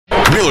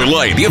Miller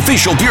Lite, the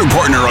official beer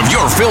partner of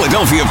your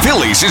Philadelphia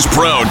Phillies, is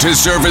proud to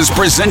serve as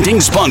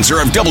presenting sponsor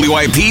of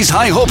WIP's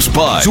High Hopes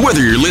Pod. So whether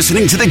you're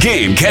listening to the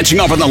game, catching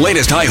up on the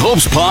latest High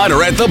Hopes Pod,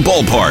 or at the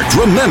ballpark,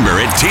 remember,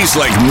 it tastes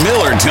like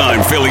Miller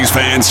time, Phillies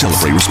fans.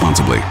 Celebrate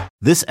responsibly.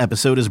 This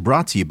episode is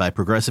brought to you by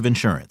Progressive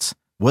Insurance.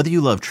 Whether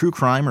you love true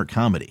crime or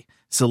comedy,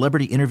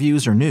 celebrity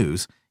interviews or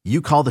news, you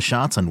call the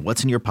shots on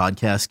what's in your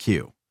podcast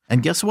queue.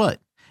 And guess what?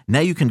 Now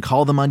you can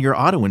call them on your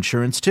auto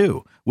insurance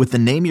too with the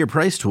Name Your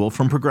Price tool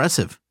from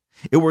Progressive.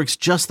 It works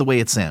just the way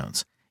it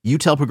sounds. You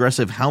tell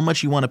Progressive how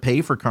much you want to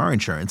pay for car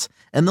insurance,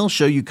 and they'll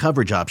show you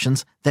coverage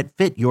options that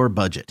fit your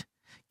budget.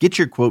 Get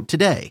your quote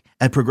today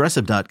at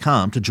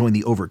Progressive.com to join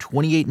the over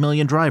 28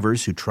 million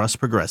drivers who trust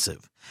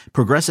Progressive.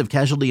 Progressive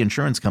Casualty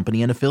Insurance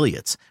Company and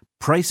Affiliates.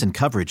 Price and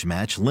coverage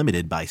match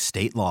limited by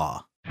state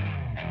law.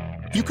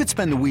 You could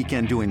spend the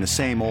weekend doing the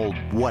same old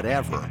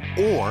whatever,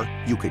 or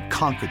you could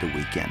conquer the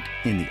weekend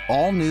in the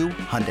all-new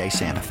Hyundai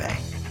Santa Fe.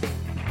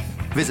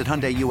 Visit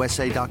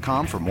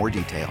HyundaiUSA.com for more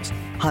details.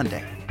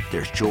 Hyundai,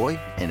 there's joy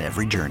in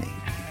every journey.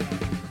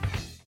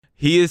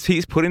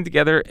 He's putting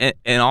together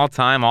an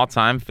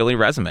all-time Philly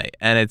resume,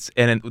 and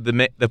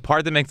the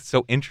part that makes it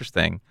so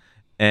interesting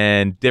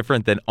and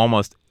different than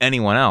almost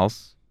anyone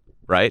else,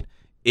 right,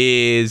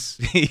 is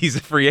he's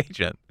a free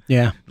agent.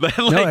 Yeah. No,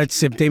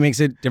 it makes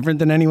it different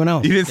than anyone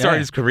else. He didn't start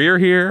his career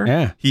here.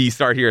 Yeah. He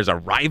started here as a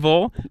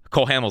rival.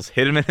 Cole Hamels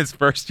hit him in his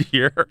first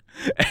year.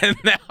 And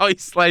now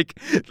he's like,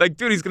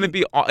 dude, he's going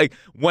to be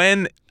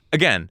when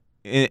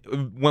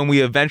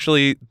we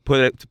eventually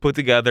put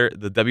together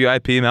the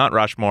WIP Mount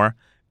Rushmore,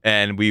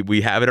 and we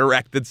have it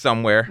erected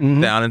somewhere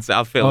down in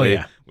South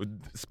Philly,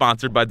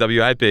 sponsored by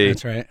WIP.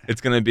 That's right.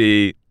 It's going to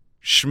be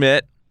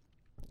Schmidt,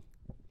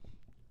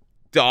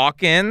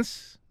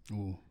 Dawkins,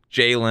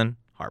 Jalen,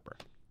 Harper.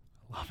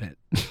 Love it.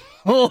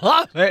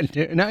 Love it,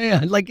 dude. No,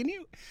 yeah, like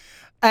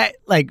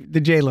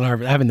the Jalen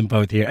Harper, having them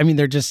both here. I mean,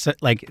 they're just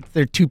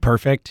they're too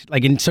perfect,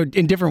 in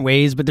different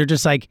ways, but they're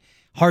just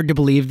hard to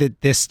believe that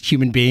this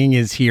human being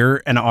is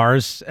here and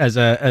ours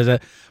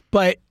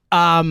but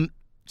some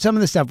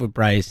of the stuff with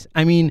Bryce,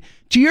 I mean,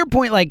 to your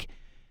point,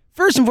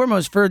 first and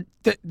foremost, for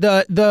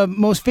the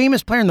most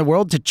famous player in the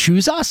world to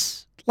choose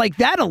us,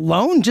 that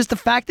alone, just the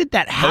fact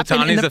that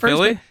happened in the first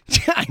Philly?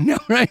 Yeah, I know,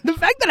 right? The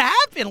fact that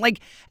it happened,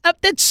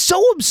 that's so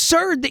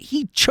absurd that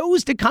he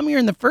chose to come here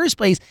in the first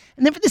place,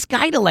 and then for this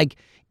guy to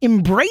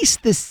embrace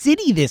the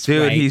city this way.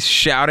 Dude, he's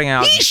shouting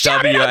out He's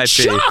shouting out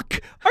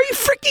Chuck! Are you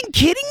freaking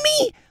kidding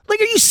me? Are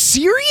you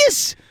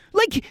serious?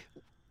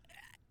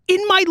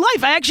 In my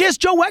life, I actually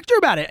asked Joe Wechter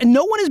about it, and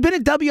no one has been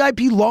at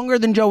WIP longer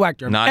than Joe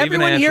Wechter. Not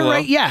Everyone even here, Angelo.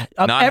 right? Yeah.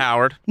 Not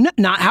Howard.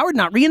 Not Howard,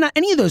 not Rhea, not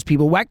any of those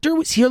people. Wechter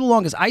was here the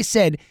longest. I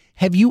said,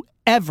 have you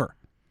ever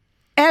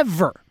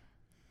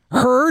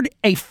heard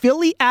a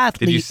Philly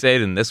athlete... Did you say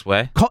it in this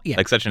way?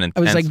 Yeah. Such an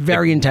intense... I was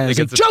very intense.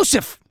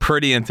 Joseph!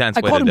 Pretty intense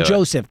way to do it. I called him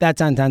Joseph.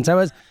 That's intense. I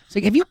was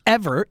have you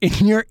ever,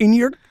 in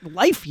your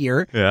life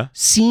here,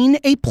 seen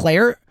a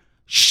player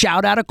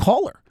shout out a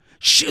caller?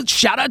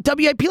 Shout out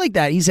WIP like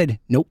that. He said,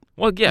 nope.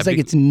 Well, yeah.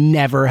 It's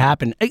never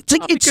happened.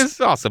 Because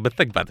also, but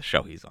think about the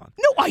show he's on.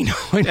 No, I know.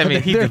 I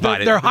mean,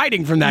 they're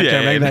hiding from that.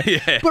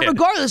 Yeah. But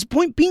regardless,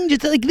 point being,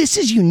 just this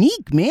is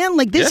unique, man.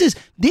 This is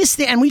this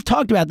thing, and we've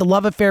talked about the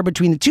love affair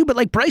between the two,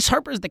 but Bryce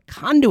Harper is the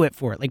conduit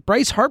for it.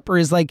 Bryce Harper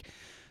is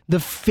the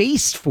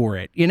face for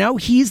it.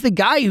 He's the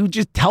guy who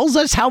just tells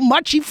us how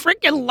much he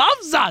freaking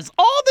loves us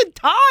all the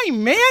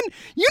time, man.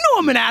 You know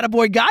I'm an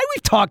attaboy guy.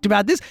 We've talked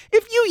about this.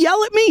 If you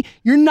yell at me,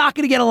 you're not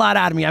going to get a lot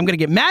out of me. I'm going to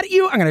get mad at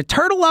you. I'm going to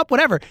turtle up,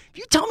 whatever. If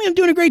you tell me I'm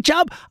doing a great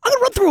job, I'm going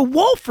to run through a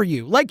wall for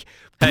you.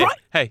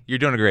 Hey, you're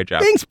doing a great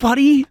job. Thanks,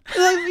 buddy.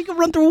 You can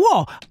run through a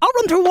wall. I'll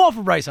run through a wall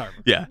for Bryce Harper.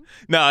 Yeah.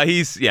 No,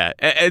 it's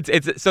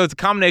a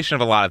combination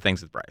of a lot of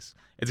things with Bryce.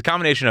 It's a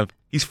combination of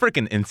he's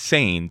freaking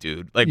insane,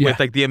 dude.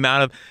 With the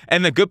amount of,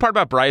 and the good part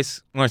about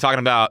Bryce when we're talking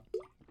about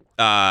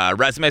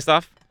resume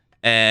stuff,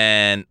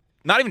 and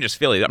not even just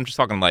Philly, I'm just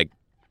talking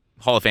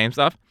Hall of Fame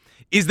stuff,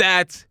 is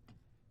that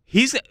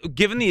he's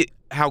given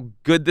how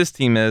good this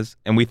team is,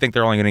 and we think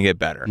they're only going to get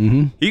better.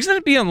 Mm-hmm. He's going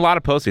to be in a lot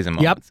of postseason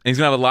moments. Yep. And he's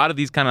going to have a lot of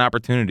these kind of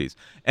opportunities.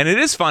 And it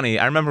is funny.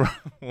 I remember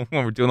when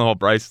we're doing the whole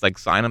Bryce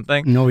sign him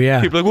thing. Oh,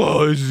 yeah. People are like,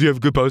 whoa, does he have a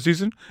good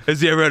postseason?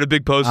 Has he ever had a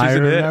big postseason I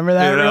remember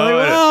that really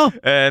well.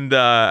 And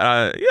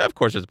yeah, of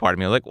course, there's a part of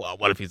me well,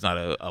 what if he's not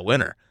a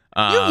winner?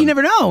 You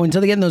never know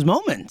until they get in those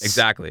moments.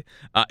 Exactly.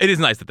 It is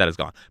nice that is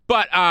gone.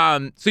 But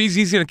so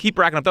he's going to keep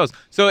racking up those.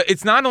 So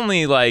it's not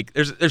only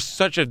there's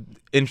such an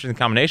interesting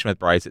combination with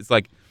Bryce. It's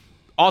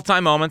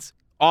all-time moments,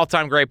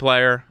 all-time great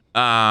player.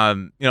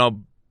 Bedlam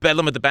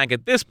at the bank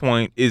at this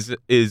point is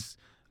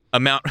a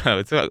Mount.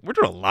 We're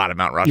doing a lot of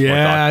Mount Rushmore.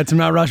 Yeah, it's a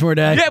Mount Rushmore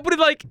day. Yeah, but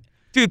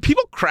dude,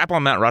 people crap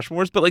on Mount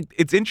Rushmores, but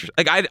it's interesting.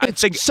 I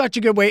think such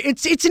a good way.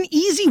 It's an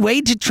easy way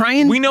to try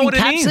and we know what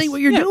encapsulate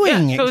what you're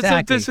doing. Yeah. So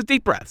exactly. it's a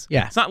deep breaths.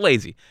 Yeah, it's not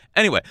lazy.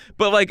 Anyway,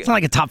 but it's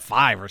not a top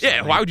 5 or something.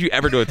 Yeah, why would you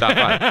ever do a top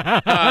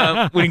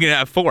 5 when you're gonna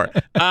have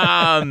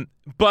 4?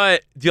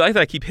 But do you like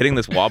that I keep hitting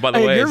this wall? By the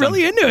way, you're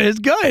really into it. It's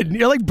good.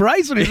 You're like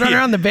Bryce when he's running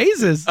around the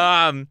bases.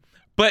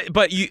 But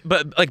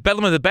like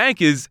Bedlam at the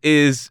Bank is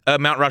a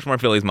Mount Rushmore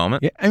Phillies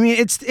moment. Yeah, I mean,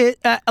 it's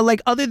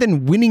like other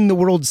than winning the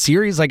World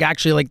Series, like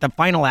actually like the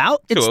final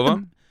out. It's Two of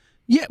them.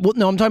 Yeah, well,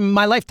 no, I'm talking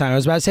my lifetime. I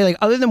was about to say, like,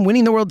 other than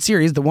winning the World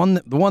Series, the one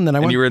that I won.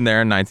 And you were in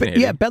there in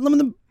 1980. Yeah, Bedlam in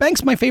the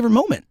Bank's my favorite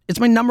moment. It's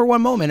my number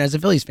one moment as a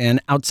Phillies fan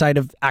outside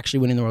of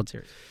actually winning the World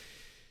Series.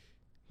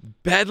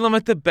 Bedlam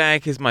at the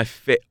Bank is my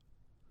favorite.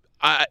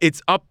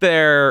 It's up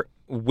there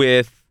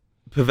with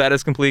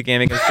Pavetta's complete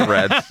game against the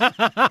Reds.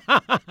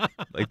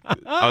 Like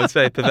I would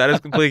say, Pavetta's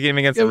complete game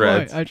against the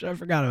Reds. I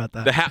forgot about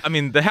that.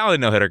 The Halliday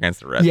no-hitter against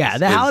the Reds. Yeah,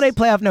 the Halliday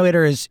playoff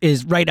no-hitter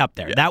is right up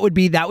there. Yeah. That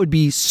would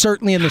be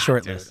certainly in the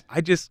short list.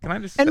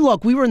 And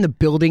look, we were in the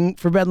building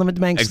for Bedlam at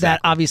the Bank, so that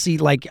obviously,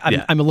 like,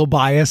 I'm a little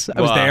biased.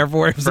 I was there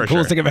for it. It was the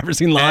coolest thing I've ever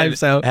seen live.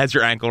 So has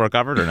your ankle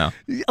recovered or no?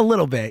 A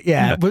little bit,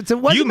 yeah. But so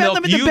what's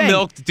Bedlam at the Bank?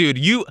 Milked, dude.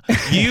 You.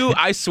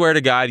 I swear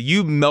to God,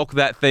 you milked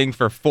that thing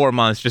for 4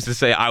 months just to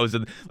say I was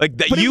like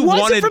that. But it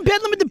wasn't from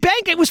Bedlam at the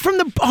Bank. It was from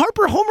the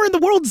Harper homer in the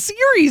World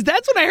Series.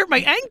 That's when I hurt my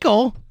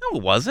ankle. No,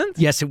 it wasn't.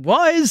 Yes, it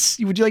was.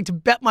 Would you like to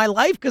bet my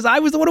life? Because I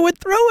was the one who went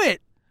through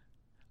it.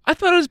 I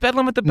thought it was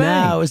Bedlam at the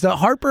Bank. No, it was the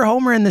Harper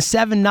homer in the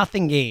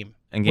 7-0 game.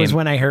 Was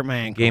when I hurt my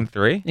ankle. Game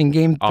 3? In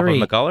game 3. Off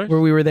of McCullers? Where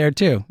we were there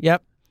too.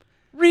 Yep.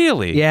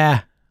 Really?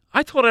 Yeah.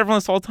 I told everyone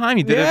this whole time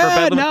you did it for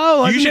Bedlam.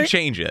 No, you should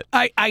change it.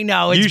 I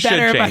know. It's you should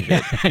better change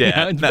it.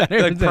 Yeah.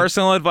 Like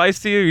personal advice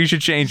to you, you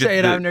should change it. Say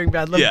it out during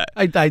Bedlam. Yeah.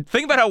 I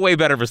think about how way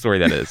better of a story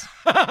that is.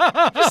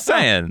 Just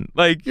saying.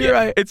 Like, you're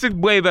right. It's a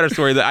way better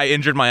story that I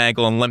injured my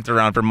ankle and limped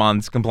around for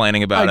months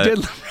complaining about it. I did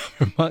limp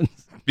for months.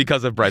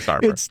 Because of Bryce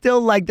Harper. It's still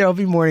like there'll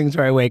be mornings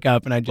where I wake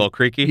up and I just... A little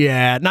creaky?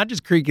 Yeah, not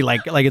just creaky,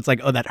 like it's like,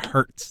 oh, that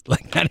hurts.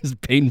 Like, that is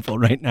painful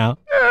right now.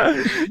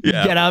 Yeah. You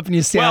get up and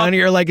you sit down and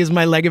you're like, is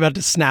my leg about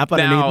to snap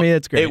underneath me?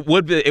 It's great. It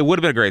would have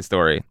been a great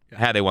story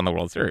had they won the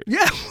World Series.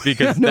 Yeah.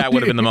 Because that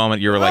would have been the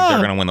moment you were like, they're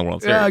going to win the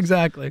World Series. Yeah,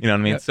 exactly. You know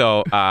what I mean?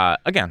 So,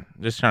 again,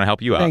 just trying to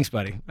help you out. Thanks,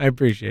 buddy. I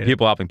appreciate it.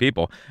 People helping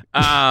people.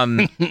 But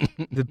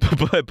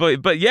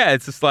yeah,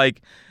 it's just like...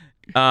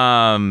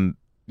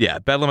 Yeah,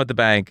 Bedlam at the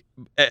Bank.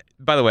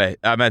 By the way,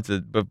 I meant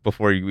to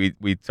before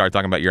we start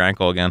talking about your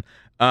ankle again.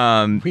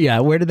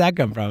 Yeah, where did that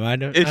come from?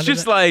 It's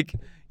just like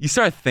you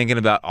start thinking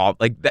about all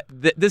like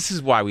this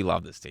is why we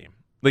love this team.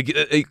 Like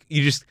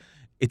you just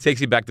it takes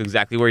you back to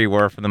exactly where you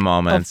were for the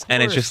moments,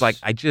 and it's just like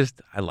I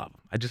love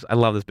them. I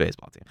love this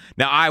baseball team.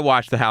 Now I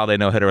watched the Halliday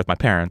no hitter with my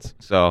parents,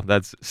 so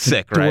that's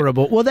sick, right?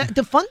 Adorable. Well,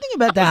 the fun thing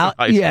about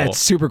yeah, it's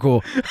super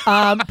cool.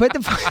 But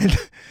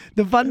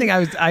the fun thing,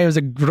 I was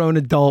a grown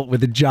adult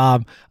with a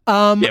job.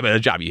 Yeah, but a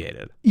job you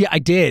hated. Yeah, I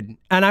did,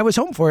 and I was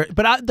home for it.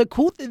 But the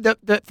cool thing,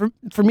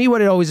 for me,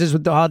 what it always is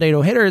with the Halliday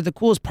no hitter, the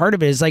coolest part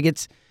of it is like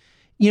it's,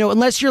 you know,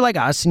 unless you're like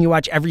us and you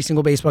watch every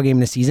single baseball game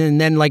in the season, and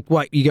then like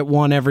what you get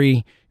one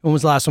every. When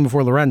was the last one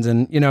before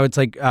Lorenzen? You know, it's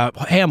like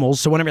Hamels,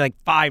 so one every like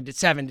 5 to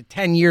 7 to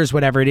 10 years,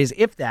 whatever it is,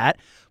 if that.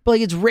 But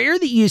like it's rare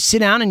that you sit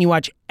down and you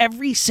watch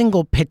every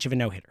single pitch of a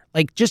no-hitter.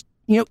 Like just,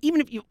 you know,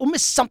 even if you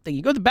miss something,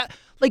 you go to the bat,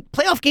 like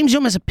playoff games, you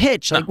don't miss a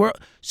pitch. Like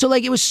so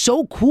like it was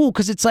so cool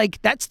because it's like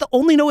that's the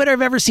only no-hitter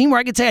I've ever seen where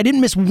I could say I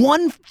didn't miss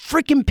one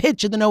freaking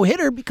pitch of the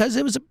no-hitter because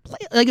it was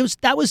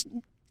that was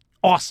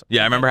awesome.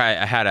 Yeah, I remember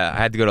I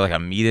had to go to like a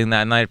meeting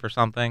that night for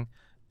something.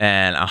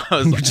 And I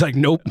was like,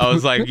 nope. I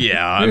was like,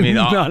 yeah, I mean,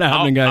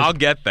 I'll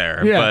get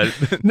there. Yeah.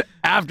 But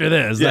after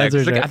this, yeah, I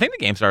think the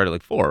game started at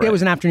like 4, right? Yeah, it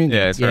was an afternoon game.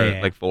 Yeah, it started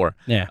at like 4.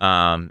 Yeah.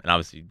 And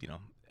obviously, you know,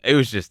 it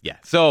was just, yeah.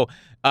 So,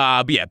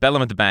 but yeah,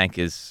 Bedlam at the Bank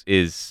is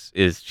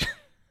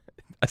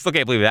I still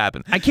can't believe it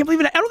happened. I can't believe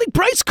it. I don't think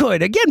Bryce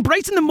could. Again,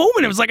 Bryce in the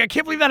moment, it was like, I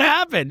can't believe that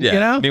happened. Yeah. You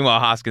know? Meanwhile,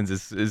 Hoskins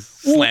is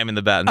slamming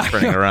the bat and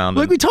sprinting around.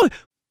 Like we told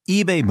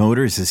eBay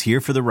Motors is here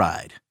for the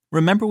ride.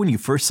 Remember when you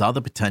first saw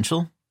the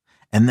potential?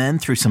 And then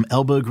through some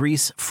elbow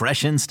grease,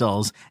 fresh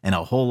installs, and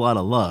a whole lot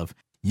of love,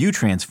 you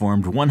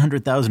transformed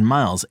 100,000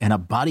 miles and a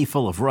body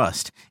full of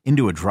rust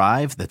into a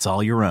drive that's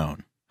all your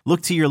own.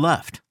 Look to your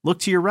left. Look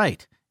to your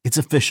right. It's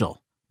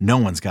official. No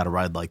one's got a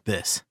ride like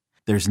this.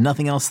 There's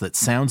nothing else that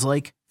sounds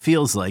like,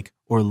 feels like,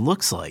 or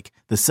looks like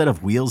the set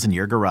of wheels in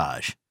your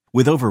garage.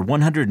 With over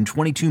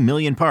 122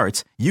 million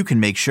parts, you can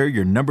make sure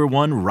your number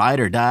one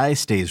ride or die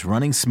stays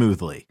running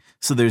smoothly.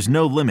 So there's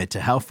no limit to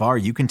how far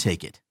you can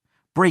take it.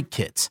 Brake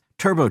kits,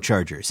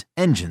 turbochargers,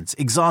 engines,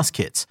 exhaust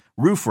kits,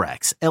 roof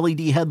racks,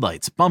 LED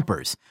headlights,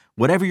 bumpers,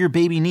 whatever your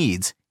baby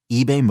needs,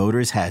 eBay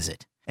Motors has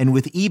it. And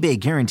with eBay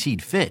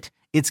Guaranteed Fit,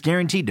 it's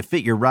guaranteed to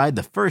fit your ride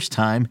the first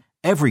time,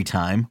 every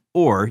time,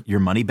 or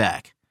your money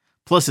back.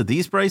 Plus at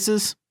these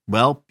prices,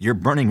 well, you're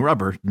burning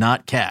rubber,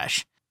 not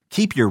cash.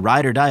 Keep your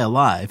ride or die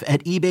alive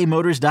at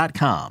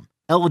ebaymotors.com.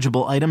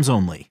 Eligible items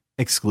only.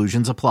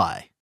 Exclusions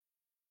apply.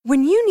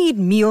 When you need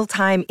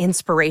mealtime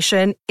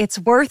inspiration, it's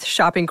worth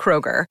shopping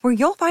Kroger, where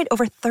you'll find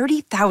over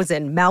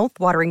 30,000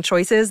 mouth-watering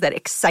choices that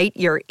excite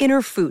your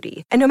inner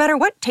foodie. And no matter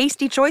what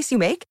tasty choice you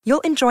make,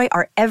 you'll enjoy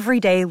our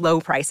everyday low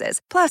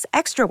prices, plus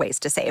extra ways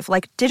to save,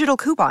 like digital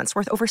coupons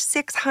worth over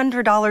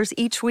 $600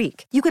 each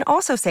week. You can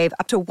also save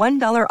up to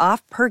 $1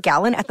 off per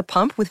gallon at the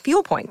pump with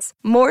fuel points.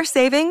 More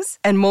savings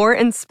and more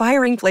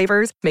inspiring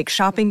flavors make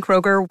shopping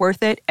Kroger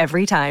worth it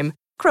every time.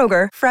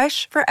 Kroger,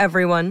 fresh for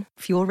everyone.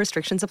 Fuel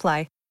restrictions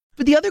apply.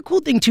 But the other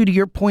cool thing, too, to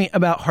your point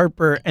about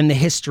Harper and the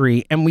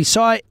history, and we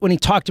saw it when he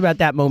talked about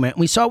that moment.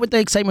 We saw it with the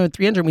excitement with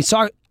 300. And we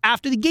saw it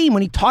after the game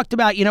when he talked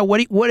about,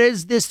 what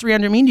does this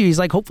 300 mean to you? He's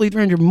like, hopefully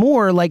 300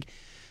 more. Like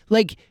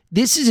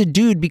this is a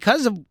dude,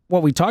 because of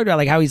what we talked about,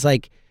 like how he's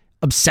like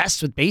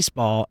obsessed with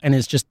baseball and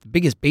is just the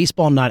biggest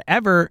baseball nut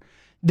ever,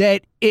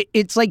 that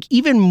it's like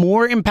even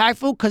more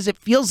impactful because it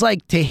feels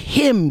like to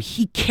him,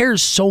 he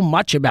cares so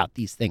much about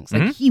these things.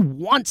 Like he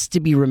wants to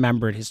be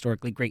remembered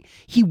historically great.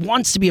 He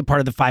wants to be a part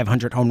of the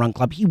 500 home run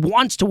club. He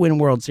wants to win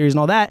World Series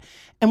and all that.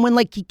 And when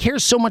like he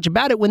cares so much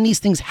about it, when these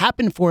things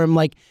happen for him,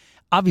 like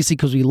obviously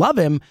because we love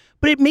him,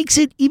 but it makes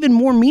it even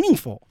more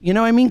meaningful. You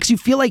know what I mean? Because you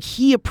feel like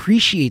he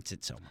appreciates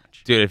it so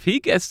much. Dude, if he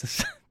gets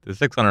the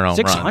 600 home runs.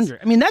 600.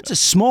 I mean, that's a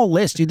small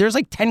list, dude. There's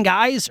like 10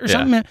 guys or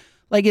something.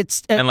 Like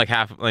it's and like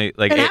half like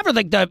and half are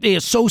like the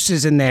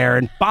Sosa's in there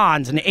and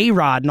Bonds and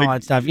A-Rod and all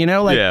that stuff,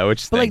 like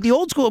which but like the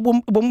old school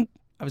when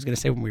I was gonna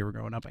say when we were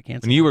growing up, I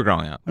can't say when you were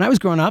growing up. When I was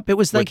growing up, it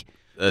was like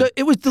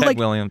it was the Ted like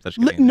Williams.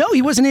 No,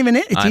 he wasn't even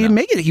in it. He didn't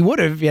make it. He would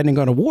have if he hadn't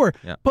gone to war.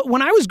 Yeah. But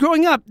when I was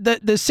growing up,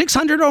 the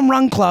 600 home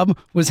run club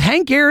was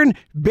Hank Aaron,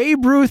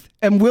 Babe Ruth,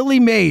 and Willie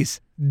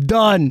Mays.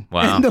 Done.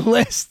 Wow. In the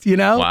list,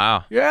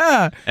 Wow.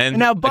 Yeah. And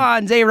now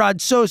Bonds,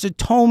 A-Rod, Sosa,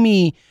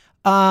 Tomey,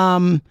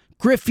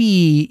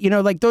 Griffey,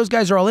 like those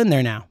guys are all in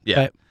there now.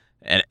 Yeah.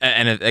 But,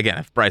 and again,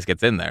 if Bryce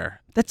gets in there,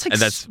 that's like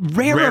that's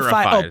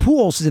rarefied. Oh,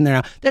 Pujols is in there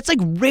now. That's like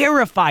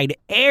rarefied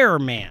air,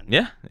 man.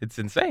 Yeah, it's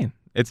insane.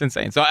 It's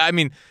insane. So I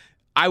mean,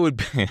 I'd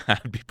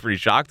be pretty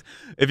shocked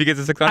if he gets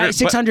a 600.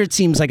 600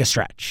 seems like a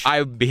stretch.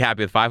 I'd be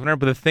happy with 500.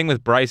 But the thing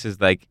with Bryce is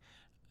like,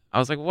 I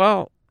was like,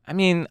 well, I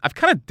mean, I've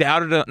kind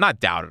of not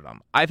doubted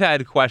him. I've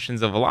had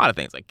questions of a lot of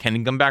things, like can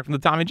he come back from the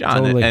Tommy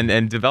John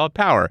and develop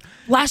power?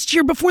 Last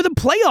year before the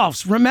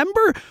playoffs,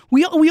 remember?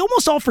 We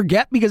almost all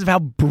forget because of how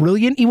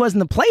brilliant he was in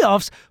the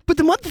playoffs, but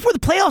the month before the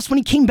playoffs when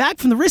he came back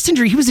from the wrist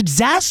injury, he was a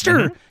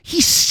disaster. He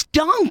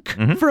stunk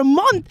for a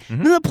month.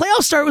 And then the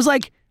playoff start was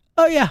like,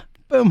 oh yeah,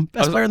 boom,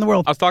 best player in the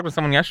world. I was talking to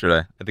someone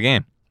yesterday at the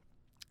game,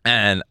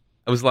 and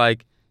I was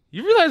like,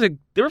 you realize like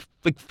there were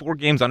like 4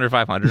 games under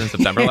 500 in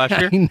September last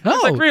year? I know. I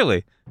was like,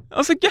 really? I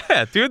was like,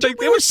 yeah, dude. Like,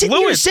 we were sitting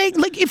here saying,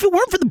 like, if it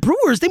weren't for the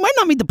Brewers, they might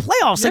not make the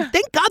playoffs. Yeah. Like,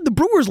 thank God the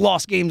Brewers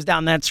lost games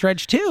down that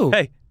stretch too.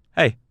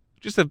 Hey,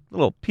 just a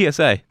little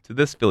PSA to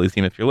this Phillies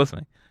team if you're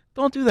listening.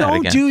 Don't do that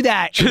again. Don't do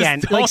that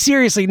again. Like,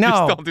 seriously, no.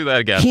 Just don't do that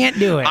again. Can't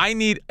do it. I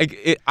need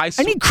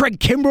Craig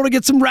Kimbrell to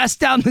get some rest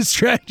down the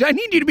stretch. I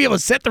need you to be able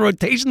to set the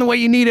rotation the way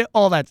you need it,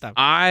 all that stuff.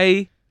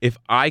 If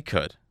I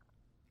could,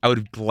 I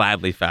would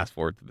gladly fast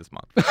forward to this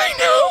month. I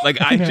know. Like,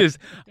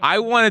 I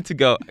wanted to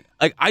go,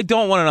 like, I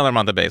don't want another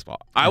month of baseball.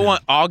 I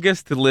want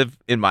August to live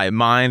in my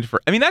mind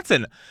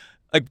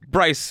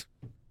Bryce.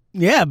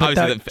 Yeah, but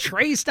the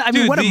Trey stuff, I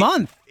mean, what a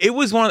month. It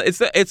was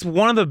it's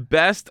one of the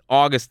best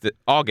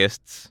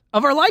Augusts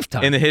of our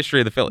lifetime in the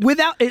history of the Phillies.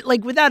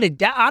 Without a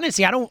doubt,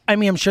 honestly,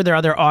 I'm sure there are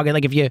other August,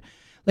 like if you,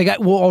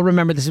 we'll all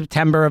remember the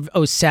September of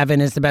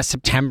 2007 is the best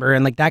September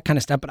and like that kind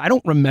of stuff, but I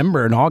don't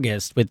remember an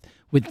August with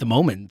the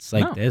moments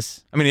like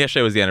this. I mean,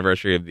 yesterday was the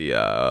anniversary of the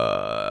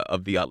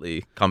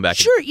Utley comeback.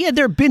 Sure, yeah,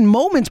 there have been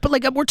moments, but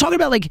like we're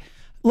talking about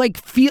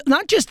feel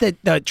not just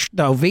the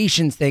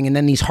ovations thing and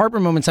then these Harper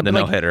moments. The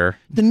no-hitter.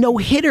 The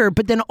no-hitter,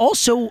 but then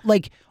also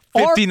like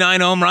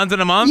 59 home runs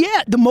in a month?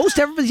 Yeah, the most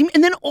ever for the team.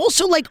 And then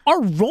also like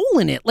our role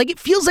in it. Like it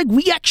feels like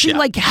we actually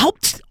like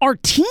helped our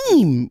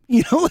team.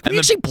 We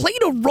actually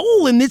played a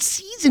role in this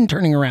season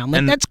turning around.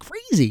 Like that's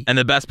crazy. And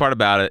the best part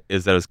about it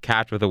is that it was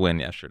capped with a win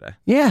yesterday.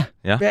 Yeah.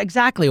 Yeah.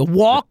 Exactly. A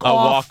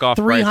walk-off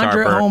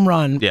 300 home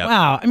run. Yeah.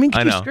 Wow. I mean,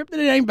 can you script it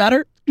any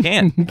better?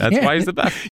 Can't. That's why he's the best.